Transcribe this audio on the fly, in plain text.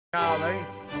Golly.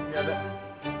 Yeah,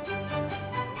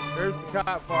 there's the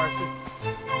cop car. I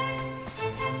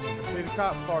see the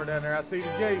cop car down there. I see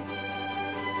the Jeep.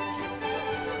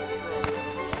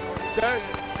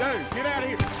 Dude, get out of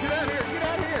here. Get out of here. Get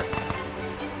out of here.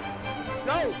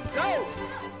 Go, go.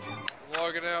 I'm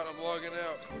logging out. I'm logging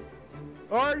out.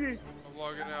 Are you? I'm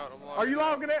logging out. I'm logging out. Are you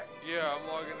logging out? Yeah, I'm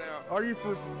logging out. Are you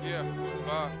for? Yeah,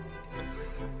 bye.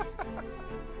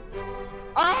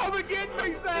 Oh, they're getting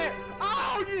me, Zach!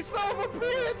 Oh, you son of a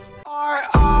bitch! Our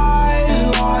eyes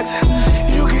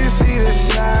locked, you can see the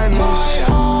sadness. My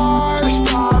heart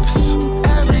stops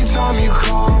every time you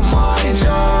call. My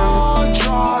jaw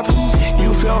drops.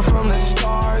 You fell from the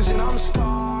stars, and I'm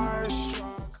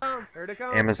starstruck. Here they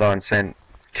come. Amazon sent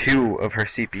 2 of her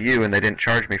CPU, and they didn't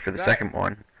charge me for the second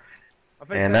one.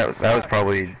 And that was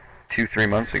probably 2-3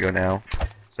 months ago now.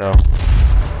 So.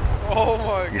 Oh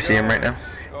my god. You see him right now?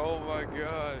 Oh my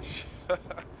gosh.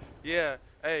 Yeah.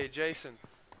 Hey, Jason.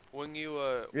 When you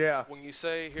when you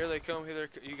say here they come,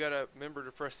 you gotta remember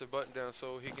to press the button down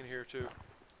so he can hear too.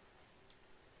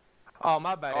 Oh,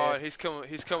 my bad. Oh, and he's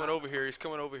coming over here. He's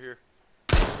coming over here.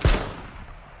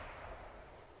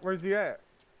 Where's he at?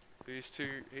 He's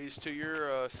to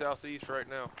your southeast right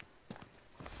now.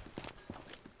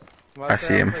 I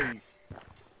see him.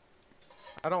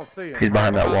 I don't see him. He's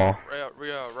behind that wall.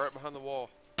 Right behind the wall.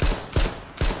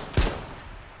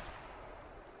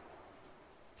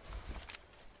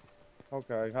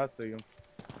 Okay, I see him.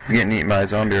 I'm getting eaten by a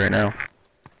zombie right now.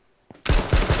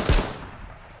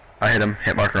 I hit him.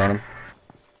 Hit marker on him.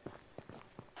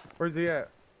 Where's he at?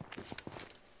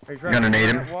 He's right gonna nade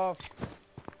him. That wall.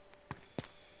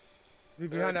 Is he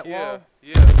behind that wall?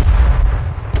 Yeah.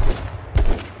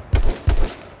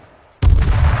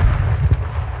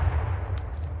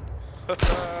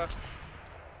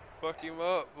 Fuck him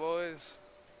up, boys.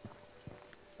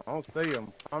 I don't see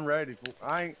him. I'm ready for.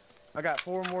 I got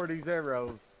 4 more of these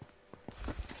arrows.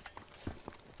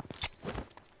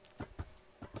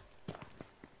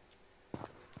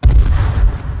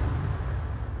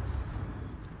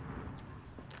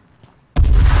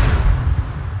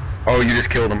 Oh, you just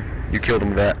killed him. You killed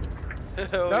him with that.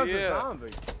 Hell that was yeah. a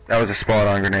zombie. That was a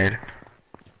spot-on grenade.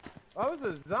 That was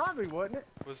a zombie, wasn't it?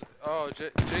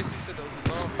 JC said it was a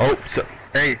zombie. Oh,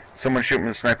 hey, someone shoot me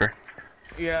with a sniper.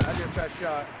 Yeah, I just got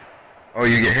shot. Oh,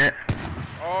 you get hit?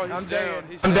 Oh, he's I'm down.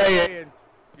 Dead. I'm dead.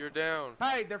 You're down.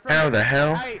 Hey, they're from How the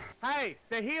hell? Hey,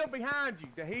 the hill behind you.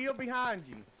 The hill behind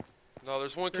you. No,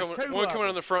 there's one coming coming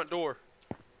in the front door.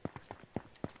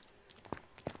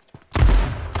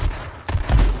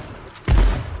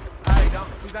 Hey, don't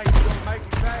you think you're gonna make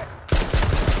it back?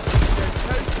 There's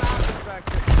 2 snipers back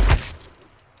there.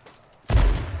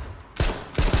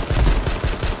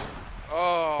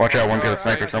 Oh. Watch out, one God. got a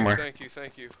sniper somewhere.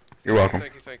 Thank you. You're welcome.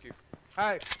 Thank you.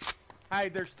 Hey,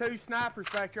 there's 2 snipers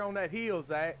back there on that hill,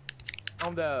 Zach.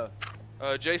 On the.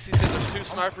 JC said there's 2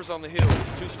 snipers on the hill.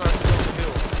 2 snipers on the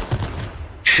hill.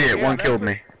 Shit, Yeah, one killed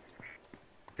me.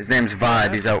 His name's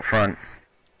Vibe, he's out front.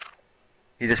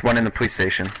 He just went in the police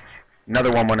station.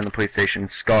 Another one went in the police station,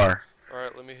 Scar.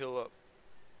 Alright, let me heal up.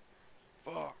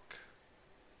 Fuck.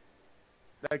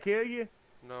 Did I kill you?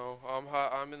 No,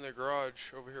 I'm in the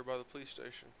garage over here by the police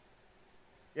station.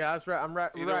 Yeah, that's right. I'm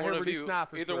right here where these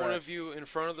snipers Either one of you in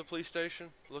front of the police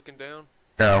station, looking down?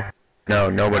 No,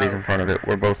 nobody's in front of it.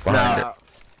 We're both behind it.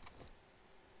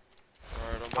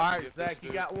 Alright, Zach, you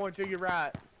got one to your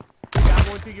right. You got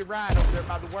one to your right over there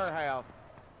by the warehouse.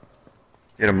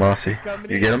 Get him, Mossy.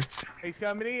 You get him? He's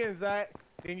coming in, Zach.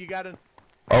 Then you got to.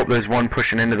 Oh, there's one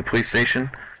pushing into the police station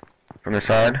from the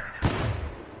side.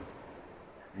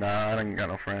 Nah, I don't got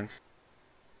no friends.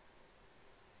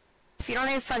 If you don't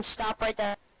have fun, stop right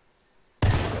there.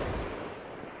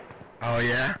 Oh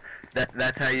yeah?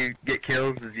 That's how you get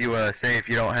kills, is you say if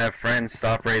you don't have friends,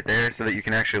 stop right there so that you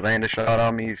can actually land a shot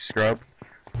on me, you scrub.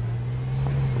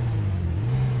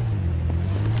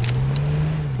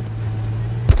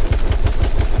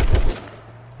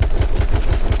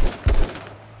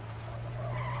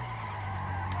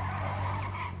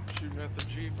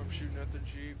 I'm shooting at the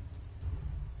Jeep.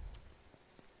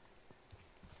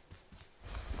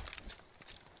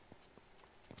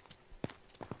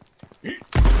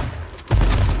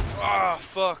 Ah,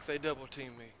 fuck, they double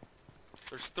team me.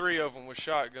 There's 3 of them with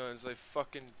shotguns. They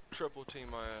fucking triple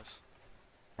team my ass.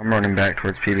 I'm running back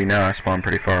towards PB now. I spawned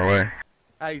pretty far away.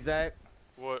 Hey, Zach.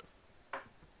 What?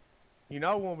 You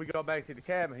know when we go back to the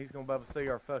cabin, he's going to be able to see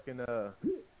our fucking,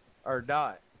 our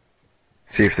dot.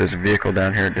 See if there's a vehicle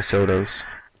down here at DeSoto's.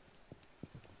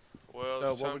 Well,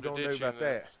 So it's what time we to gonna do ditch him about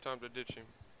then. that? It's time to ditch him.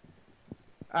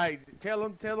 Hey, tell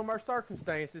them our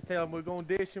circumstances. Tell them we're gonna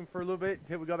dish them for a little bit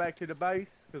until we go back to the base,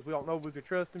 because we don't know if we can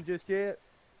trust them just yet.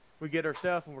 We get our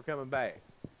stuff and we're coming back.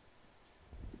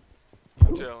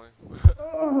 You tell him.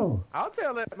 Oh, I'll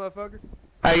tell that motherfucker.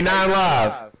 Hey,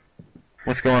 NineLives.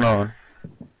 What's going on?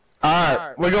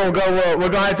 Alright, we're gonna go. We're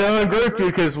gonna have to ungroup you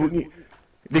because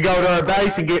to go to our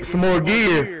base and get some more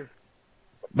gear.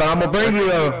 But I'm gonna bring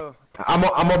you a. I'm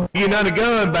gonna bring you another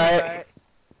gun back.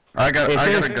 I got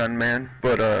a gun, man,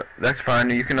 but that's fine.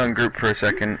 You can ungroup for a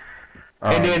second.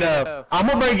 And then I'm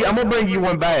gonna bring you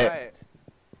one back.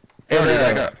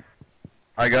 And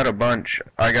I got a bunch.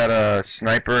 I got a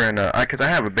sniper and cause I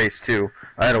have a base too.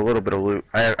 I had a little bit of loot.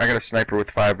 I got a sniper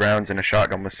with 5 rounds and a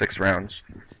shotgun with 6 rounds,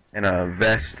 and a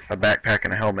vest, a backpack,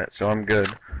 and a helmet. So I'm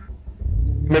good.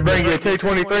 They bring you a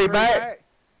 223 back.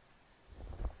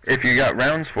 If you got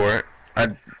rounds for it,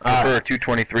 I'd prefer a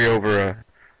 223 over a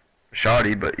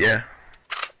shoddy, but yeah.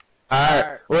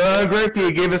 Alright, we'll ungroup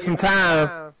you. Give us some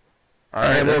time.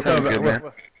 Alright, that sounds good, man.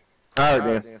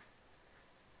 Alright, then.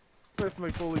 Supposed to be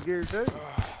fully geared too.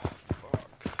 Fuck.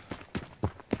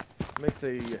 Let me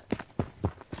see.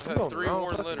 I had 3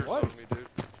 more letters on me, dude.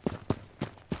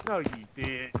 No, you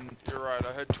didn't. You're right,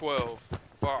 I had 12.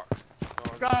 Fuck.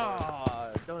 Oh,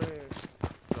 God, don't even.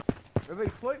 It'd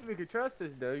be sweet if we could trust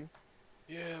this dude.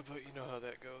 Yeah, but you know how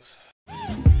that goes.